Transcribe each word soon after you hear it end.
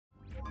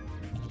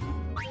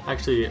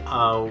Actually,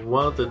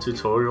 one of the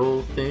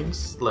tutorial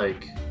things,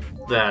 like,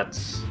 that...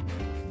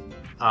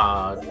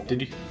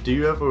 do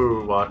you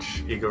ever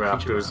watch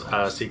Igoraptor's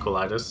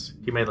Sequelitis?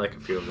 He made, like, a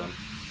few of them.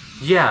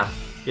 Yeah.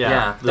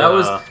 Yeah.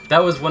 That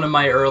was one of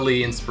my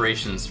early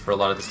inspirations for a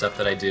lot of the stuff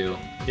that I do.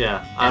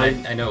 Yeah.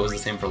 And I know it was the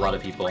same for a lot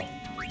of people.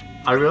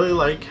 I really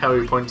like how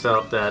he points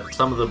out that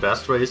some of the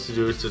best ways to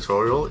do his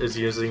tutorial is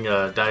using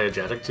a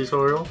diegetic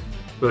tutorial,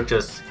 which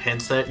just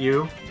hints at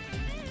you,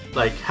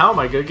 like, how am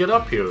I gonna get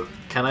up here?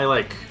 Can I,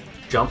 like,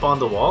 jump on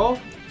the wall?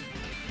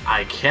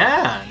 I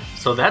can!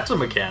 So that's a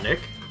mechanic.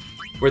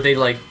 Where they,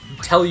 like,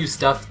 tell you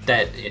stuff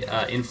that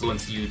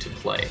influence you to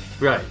play.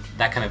 Right.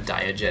 That kind of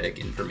diegetic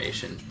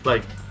information.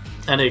 Like,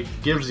 and it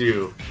gives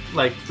you,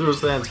 like, there's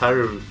the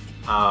entire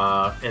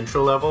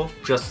intro level,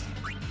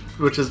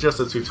 which is just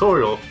a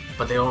tutorial,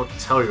 but they don't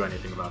tell you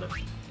anything about it.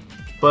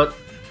 But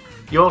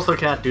you also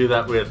can't do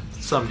that with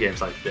some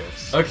games like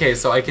this. Okay,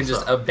 so I can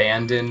just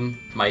abandon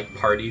my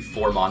party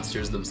for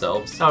monsters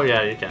themselves? Oh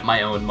yeah, you can.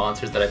 My own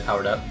monsters that I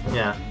powered up?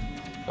 Yeah.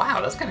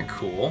 Wow, that's kind of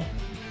cool.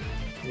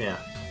 Yeah.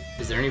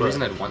 Is there any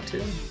reason I'd want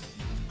to?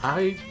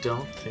 I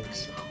don't think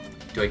so.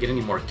 Do I get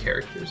any more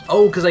characters?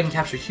 Oh, because I can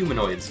capture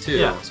humanoids too.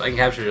 Yeah. So I can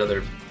capture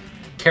other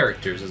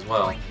characters as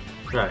well.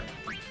 Right.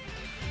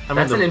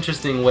 That's an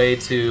interesting way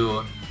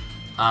to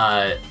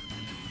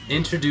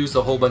introduce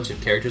a whole bunch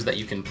of characters that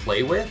you can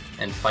play with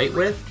and fight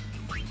with,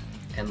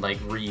 and like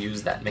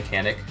reuse that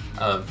mechanic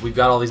of we've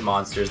got all these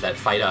monsters that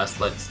fight us.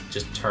 Let's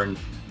just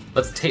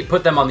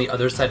put them on the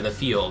other side of the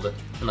field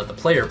and let the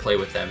player play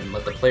with them and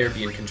let the player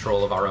be in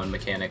control of our own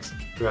mechanics.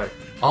 Right.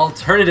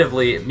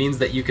 Alternatively, it means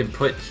that you can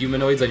put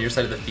humanoids on your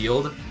side of the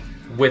field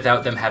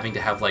without them having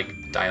to have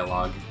like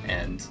dialogue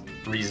and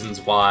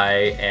reasons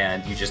why,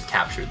 and you just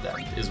captured them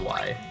is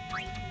why.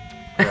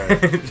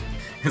 Right.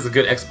 It's a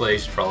good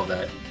explanation for all of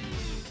that.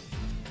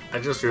 I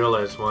just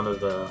realized one of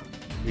the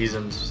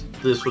reasons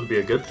this would be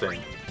a good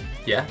thing.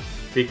 Yeah?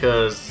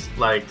 Because,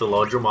 like, the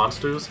larger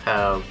monsters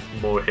have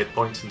more hit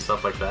points and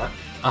stuff like that.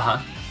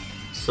 Uh-huh.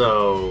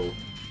 So,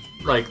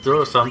 like, there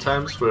are some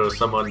times where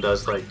someone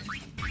does, like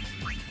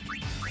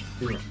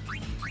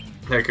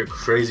a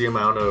crazy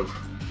amount of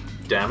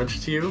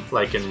damage to you,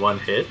 like, in one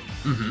hit.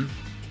 Mm-hmm.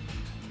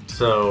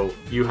 So,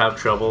 you have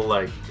trouble,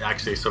 like,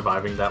 actually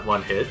surviving that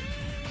one hit.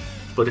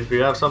 But if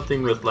you have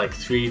something with, like,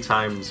 3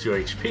 times your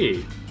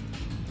HP,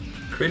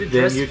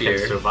 then you can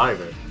survive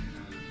it.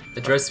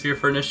 A dress sphere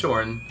for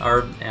Nishorn,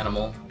 our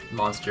animal,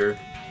 monster,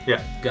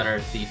 yeah, gunner,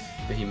 thief,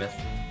 behemoth.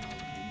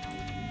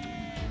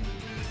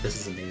 This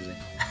is amazing.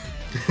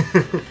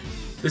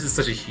 This is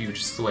such a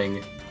huge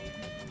swing.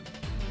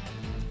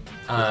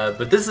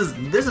 But this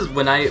is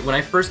when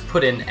I first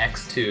put in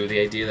X-2, the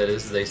idea that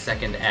this is a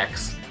second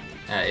X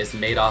is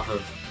made off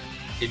of.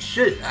 It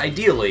should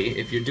ideally,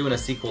 if you're doing a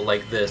sequel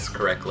like this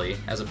correctly,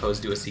 as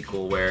opposed to a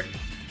sequel where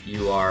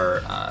you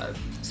are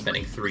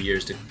spending 3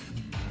 years to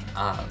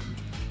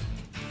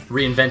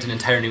reinvent an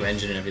entire new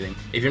engine and everything.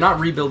 If you're not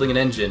rebuilding an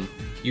engine,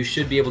 you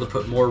should be able to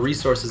put more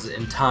resources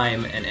and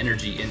time and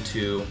energy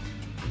into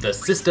the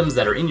systems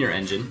that are in your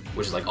engine,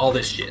 which is like all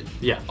this shit.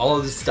 Yeah. All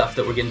of this stuff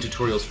that we're getting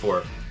tutorials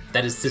for,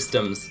 that is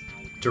systems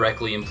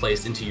directly in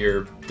place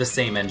into the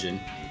same engine.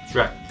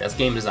 Right. That's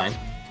game design.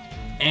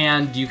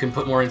 And you can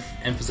put more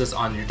emphasis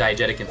on your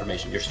diegetic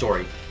information, your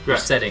story, your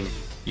setting,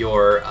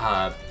 your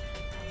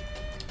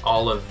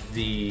all of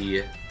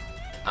the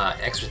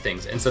extra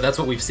things. And so that's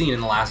what we've seen in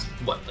the last,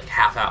 like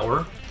half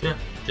hour? Yeah.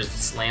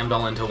 Just slammed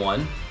all into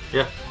one.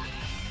 Yeah.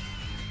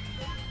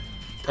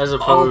 As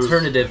opposed...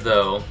 Alternative,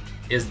 though,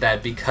 is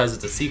that because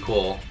it's a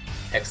sequel,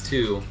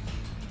 X2,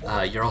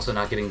 you're also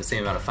not getting the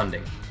same amount of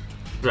funding.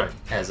 Right.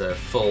 As a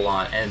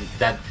full-on, and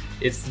that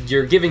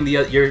you're giving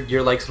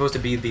you're like supposed to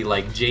be the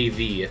like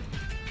JV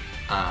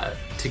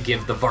to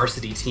give the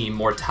varsity team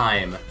more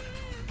time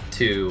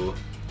to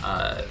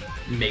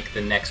make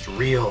the next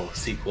real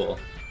sequel.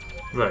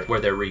 Right. Where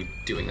they're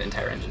redoing the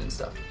entire engine and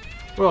stuff.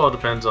 Well, it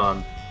depends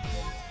on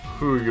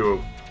who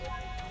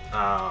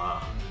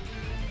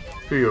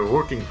you're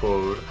working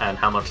for and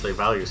how much they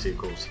value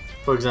sequels.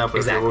 For example,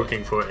 if you're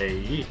working for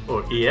AE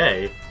or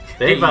EA,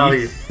 they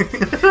value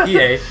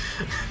EA.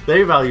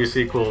 They value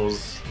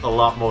sequels a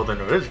lot more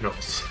than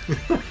originals.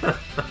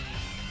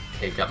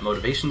 Okay, got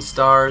motivation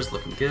stars,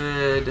 looking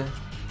good.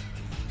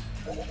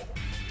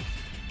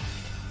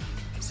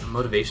 Some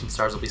motivation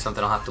stars will be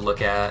something I'll have to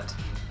look at.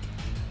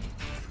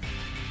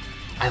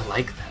 I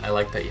like that. I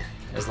like that.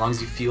 As long as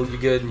you feel you're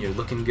good and you're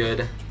looking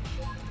good,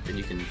 then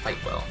you can fight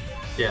well.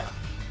 Yeah.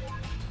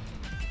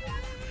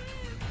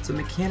 It's a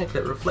mechanic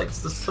that reflects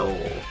the soul.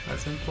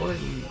 That's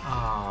important.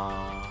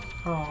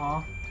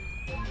 Aww.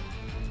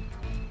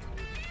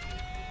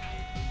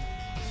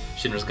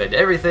 Shinra's Guide to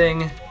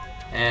Everything,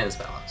 and his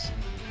balance.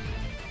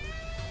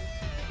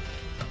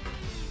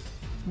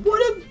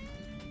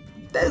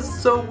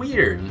 That's so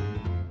weird.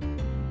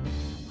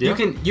 Yeah.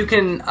 You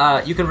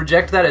can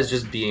reject that as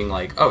just being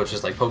like, oh, it's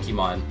just like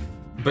Pokemon,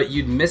 but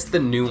you'd miss the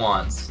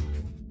nuance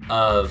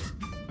of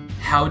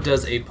how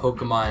does a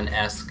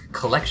Pokemon-esque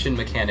collection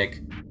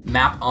mechanic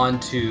map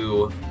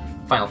onto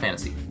Final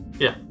Fantasy.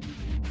 Yeah.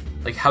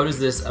 like, how does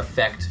this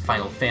affect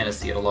Final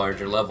Fantasy at a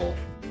larger level?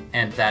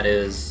 And that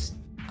is,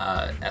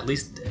 at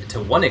least to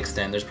one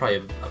extent, there's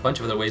probably a bunch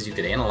of other ways you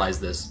could analyze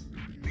this,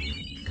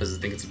 because I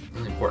think it's a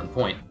really important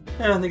point.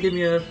 Yeah, and they give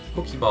me a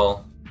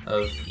Pokeball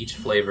of each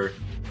flavor.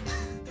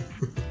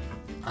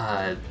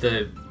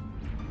 The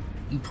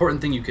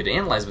important thing you could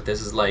analyze with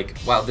this is like,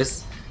 wow,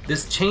 this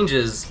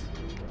changes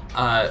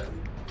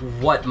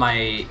what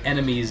my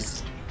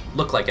enemies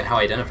look like and how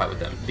I identify with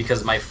them,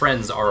 because my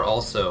friends are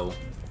also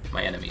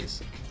my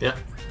enemies. Yeah.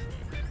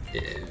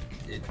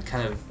 It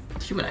kind of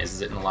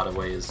humanizes it in a lot of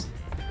ways,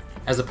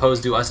 as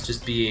opposed to us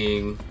just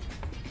being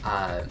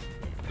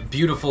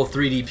beautiful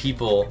 3D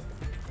people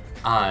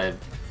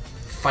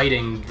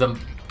fighting the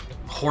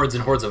hordes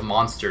and hordes of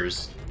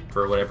monsters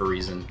for whatever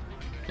reason.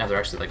 Now they're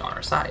actually like on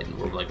our side, and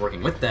we're like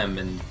working with them,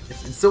 and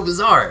it's so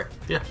bizarre.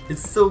 Yeah.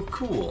 It's so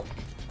cool.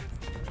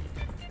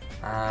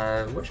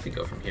 Where should we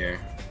go from here?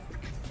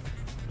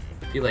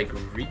 I feel like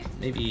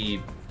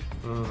maybe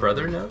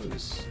Brother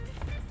knows.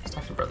 Let's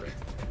talk to Brother.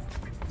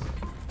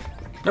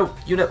 No,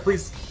 Unit,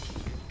 please.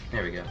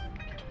 There we go.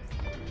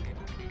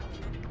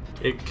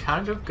 It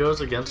kind of goes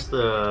against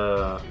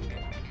the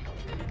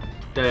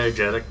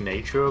diegetic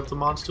nature of the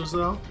monsters,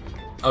 though.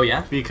 Oh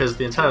yeah? Because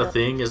the entire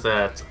thing is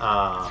that,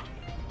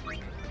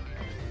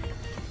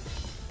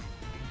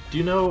 do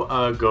you know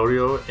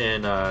Goryo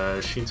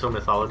in Shinto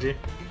mythology?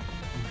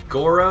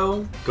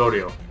 Goro?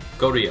 Goryo.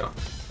 Goryo.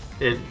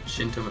 In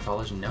Shinto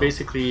mythology? No.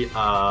 basically,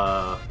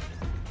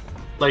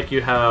 like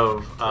you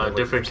have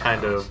different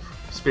kind of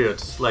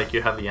spirits. Like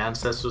you have the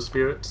ancestral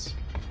spirits.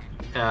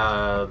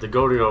 The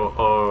Goryo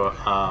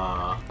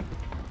are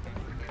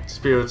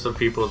spirits of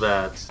people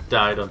that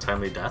died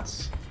untimely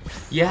deaths.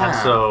 Yeah. And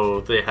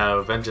so they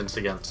have vengeance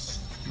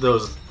against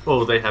those.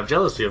 Oh, they have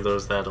jealousy of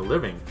those that are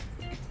living.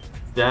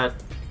 That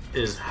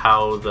is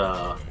how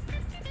the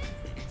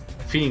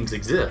fiends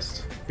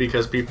exist,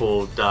 because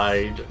people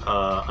died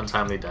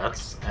untimely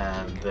deaths,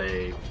 and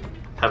they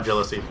have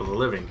jealousy for the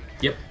living.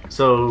 Yep.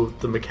 So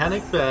the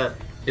mechanic that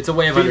It's a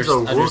way of fiends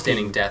are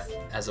understanding working- death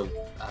as a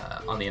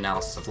on the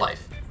analysis of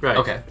life. Right.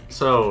 Okay.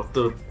 So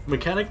the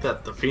mechanic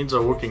that the fiends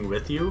are working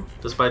with you,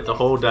 despite the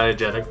whole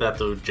diegetic that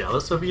they're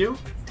jealous of you.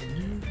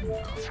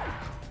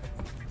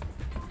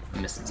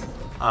 I'm missing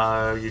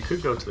something. You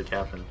could go to the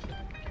cabin.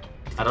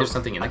 There's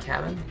something in the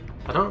cabin?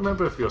 I don't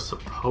remember if you're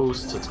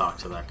supposed to talk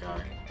to that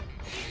guy.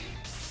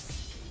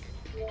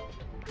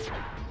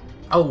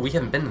 Oh, we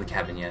haven't been to the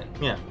cabin yet.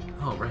 Yeah.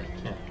 Oh, right.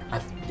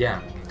 Yeah.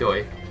 Yeah,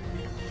 doi.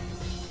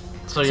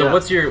 So So yeah.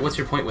 what's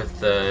your point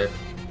with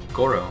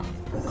Goro?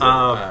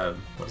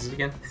 What is it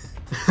again?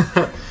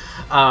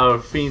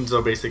 Fiends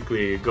are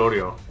basically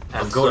Goryo.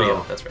 And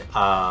Goryo, so, that's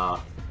right.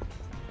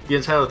 The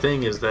entire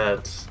thing is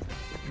that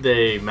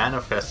they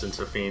manifest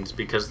into fiends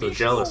because they're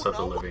jealous of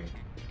the living.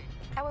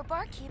 Our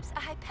barkeep's a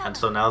Hypella. And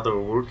so now they're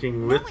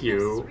working No with one knows you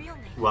his real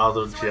name, while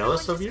they're so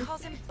jealous everyone of just you.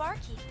 calls him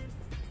Barkeep.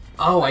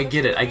 Oh, I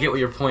get it. I get what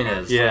your point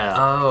is. Yeah.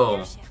 Oh.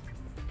 Airship.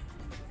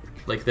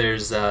 Like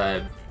there's,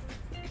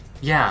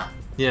 yeah.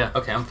 Yeah.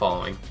 Okay, I'm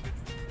following.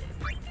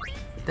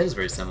 That is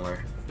very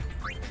similar.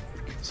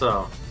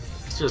 So,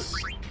 it's just...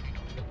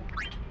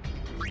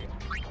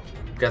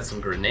 We've got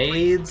some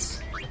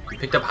grenades. We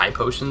picked up high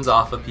potions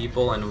off of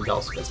people, and we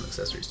also got some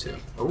accessories too.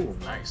 Oh,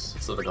 nice.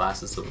 Silver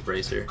glasses, silver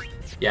bracer.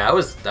 Yeah,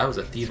 that was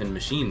a thieving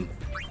machine.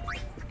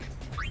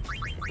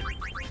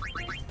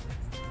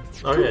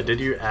 Oh yeah, did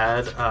you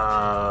add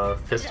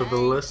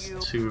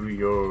Festivalist to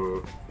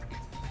your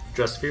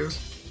dress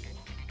spheres?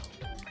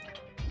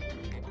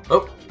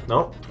 Oh,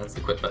 Nope. that's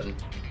the quit button.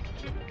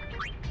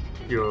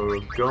 Your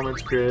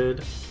garment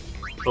grid.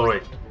 Oh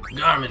wait.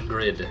 Garment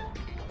grid.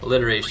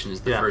 Alliteration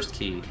is the Yeah. first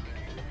key.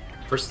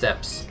 First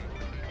steps.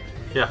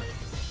 Yeah.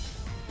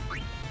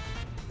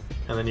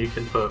 And then you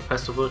can put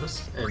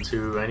Festivalist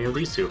into any of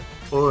these two.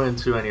 Or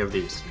into any of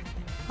these.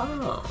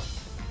 Oh.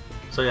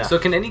 So yeah. So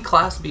can any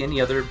class be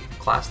any other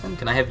class then?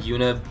 Can I have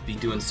Yuna be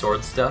doing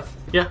sword stuff?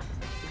 Yeah.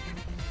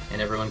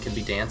 And everyone can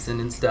be dancing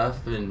and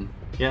stuff, and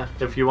Yeah.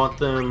 If you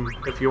want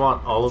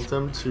all of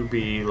them to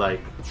be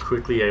like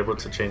quickly able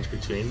to change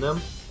between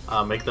them,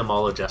 make them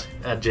all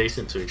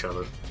adjacent to each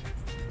other.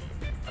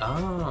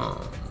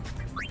 oh.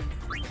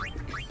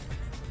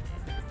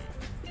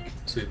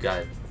 So you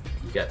got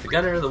the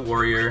gunner, the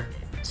warrior,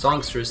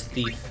 songstress,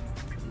 thief,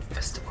 and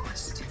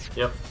festivalist.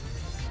 Yep.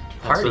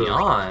 Party And so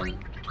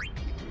on.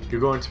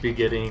 You're going to be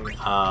getting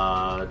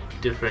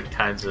different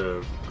kinds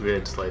of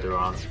grids later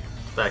on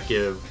that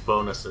give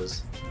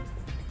bonuses.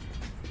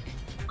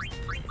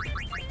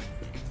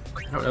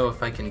 I don't know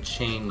if I can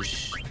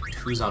change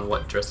who's on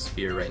what dress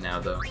sphere right now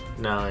though.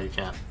 No, you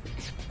can't.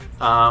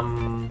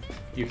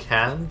 You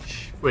can.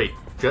 Wait,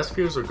 dress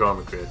spheres or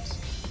garment grids?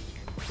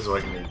 Is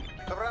what you mean.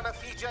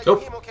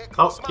 Nope.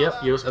 Oh, yep,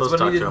 you were That's supposed what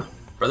to I talk to needed. him.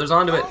 Brothers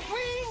onto it.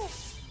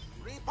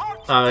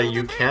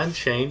 You can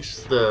change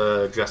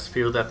the dress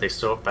sphere that they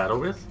start battle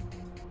with.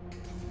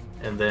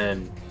 And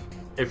then,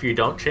 if you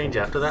don't change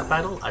after that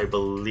battle, I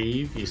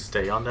believe you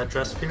stay on that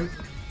dress sphere.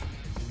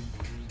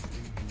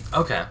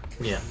 Okay.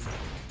 Yeah.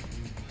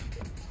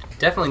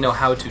 Definitely know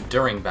how to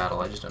during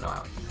battle. I just don't know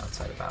how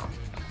side of battle.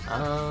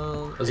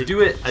 Let's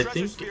do it. I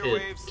think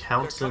it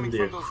counts in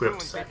the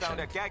equip section.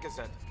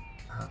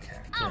 Okay.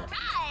 Yeah.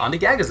 On to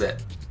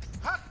Gagazet.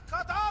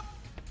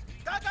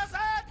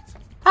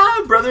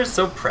 Ah, brother's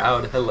so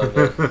proud. I love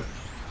it.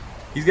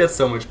 He's got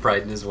so much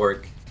pride in his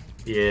work.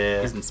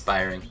 Yeah. He's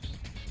inspiring.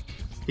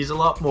 He's a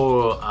lot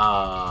more,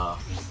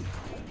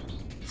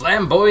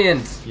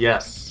 Flamboyant!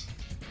 yes.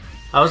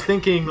 I was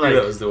thinking, like,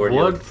 that was the word you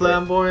would looked for.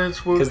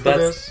 flamboyance work for Because that's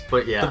this?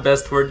 But yeah. the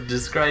best word to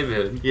describe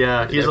him.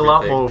 Yeah, in he's a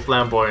lot everything. more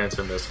flamboyant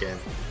in this game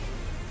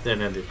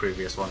than in the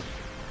previous one.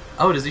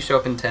 Oh, does he show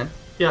up in 10?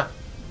 Yeah.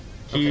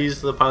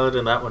 He's the pilot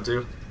in that one,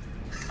 too.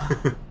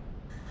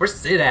 Where's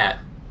Sid at?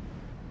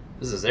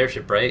 This is his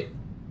airship, right?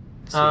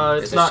 It's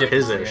a not ship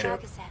his in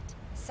airship. Gagazet,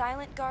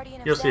 silent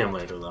guardian of You'll see him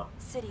Xanadu, later, though.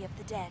 City of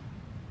the dead.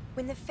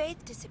 When the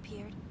faith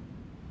disappeared,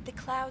 the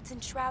clouds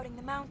enshrouding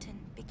the mountain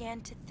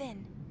began to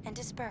thin and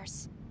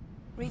disperse,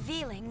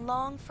 revealing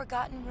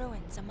long-forgotten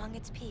ruins among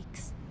its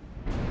peaks.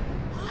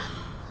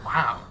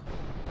 Wow.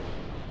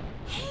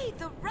 Hey,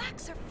 the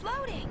rocks are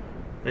floating!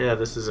 Yeah,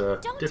 this is a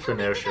Don't different tell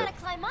me we airship gotta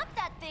climb up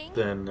that thing!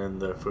 than in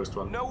the first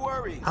one. No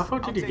worries. How far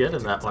did you get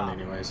in that one,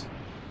 anyways?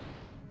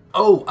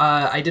 Oh,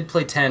 I did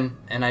play 10,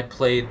 and I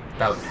played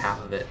about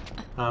half of it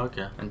Oh,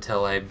 okay.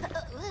 until I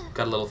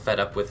got a little fed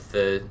up with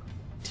the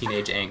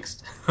teenage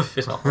angst of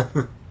it all.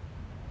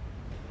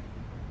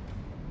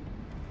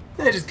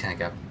 I just kind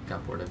of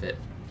got bored of it.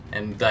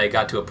 And I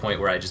got to a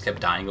point where I just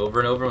kept dying over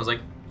and over and was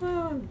like,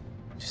 do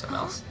something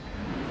else.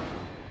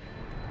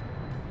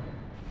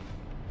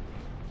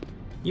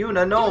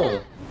 Yuna,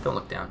 no! Don't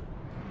look down.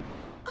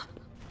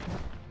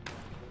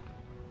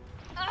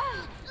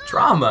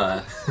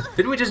 Drama!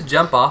 Didn't we just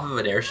jump off of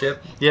an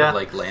airship Yeah. to,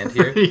 like, land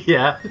here?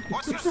 Yeah.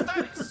 What's your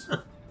status?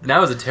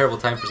 Now is a terrible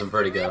time for some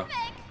vertigo.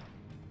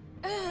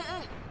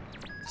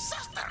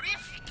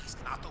 Terrific is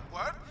not a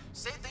word.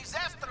 Say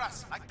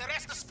disastrous, like the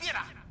rest of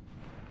Spira.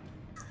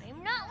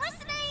 I'm not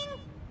listening!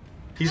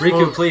 He's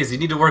Riku, more, please, you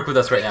need to work with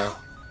us right now.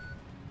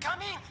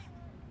 Come in.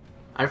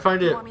 I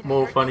find You want me it to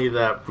more hurt funny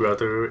that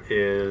Brother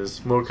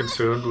is more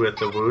concerned with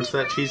the words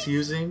that she's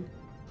using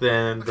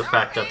than the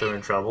fact that they're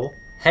in trouble.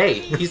 Hey,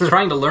 he's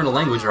trying to learn a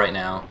language right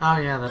now. Oh,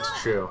 yeah,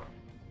 that's true.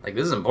 Like,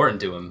 this is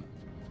important to him.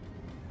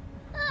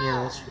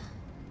 Yeah, that's true.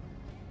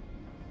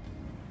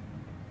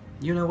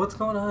 Yuna, what's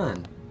going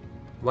on?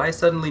 Why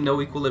suddenly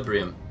no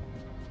equilibrium?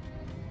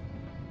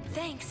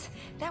 Thanks.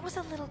 That was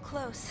a little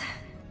close.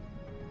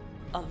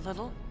 A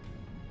little?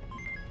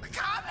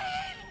 Come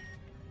in.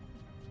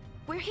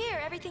 We're here.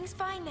 Everything's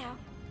fine now.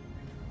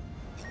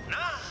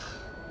 Nah,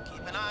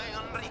 keep an eye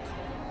on Rico.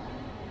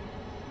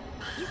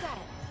 You got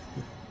it.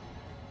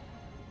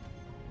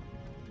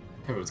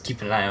 Everyone's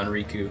keeping an eye on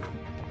Riku.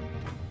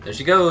 There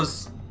she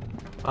goes.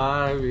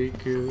 Bye,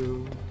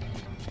 Riku.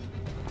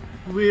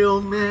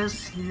 We'll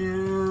miss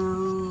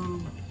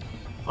you.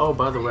 Oh,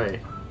 by the way,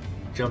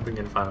 jumping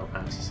in Final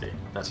Fantasy.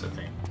 That's the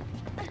thing.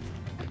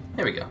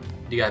 There we go.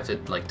 You have to,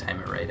 like,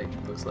 time it right, it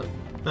looks like.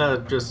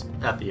 Just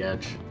at the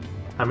edge.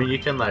 I mean, you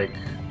can, like...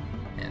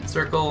 And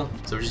circle.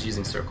 So we're just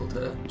using circle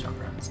to jump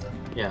around and stuff.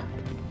 Yeah.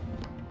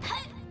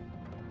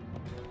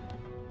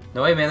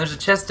 No way, man, there's a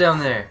chest down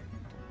there.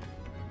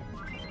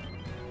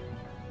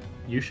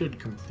 You should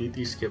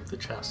completely skip the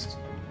chest.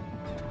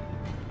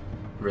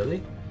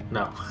 Really?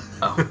 No.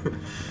 Oh.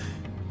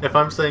 If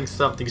I'm saying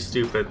something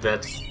stupid,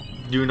 that's...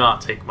 Do not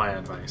take my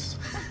advice.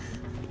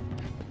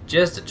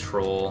 Just a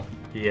troll.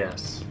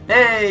 Yes.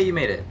 Hey, you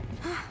made it.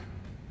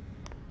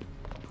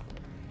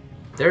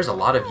 There's a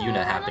lot of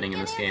Yuna happening in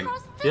this game.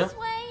 Yeah.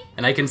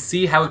 And I can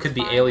see how it could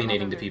be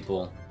alienating to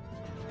people.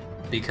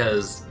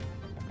 Because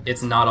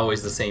it's not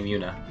always the same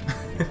Yuna.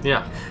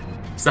 Yeah.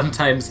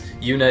 Sometimes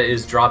Yuna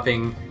is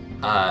dropping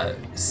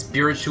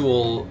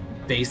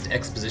spiritual-based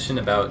exposition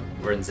about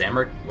we're in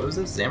what was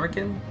this?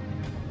 Zamerkin?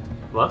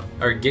 What?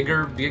 Or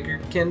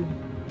Gigerkin?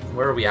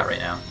 Where are we at right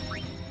now?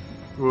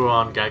 We're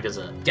on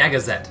Gagazet.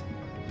 Gagazet.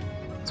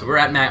 So we're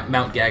at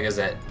Mount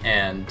Gagazet,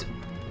 and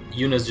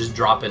Yuna's just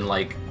dropping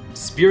like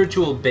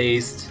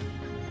spiritual-based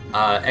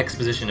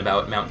exposition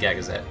about Mount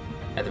Gagazet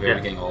at the very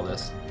beginning of all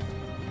this.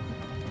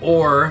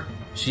 Or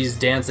she's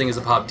dancing as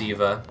a pop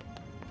diva,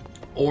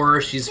 or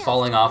she's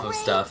falling off of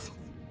stuff.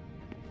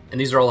 And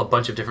these are all a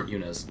bunch of different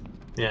Yunas.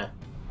 Yeah.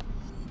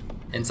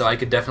 And so I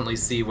could definitely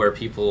see where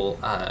people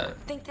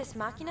Think this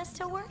machina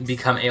still works?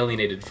 become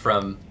alienated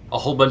from a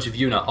whole bunch of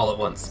Yuna all at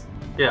once.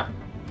 Yeah.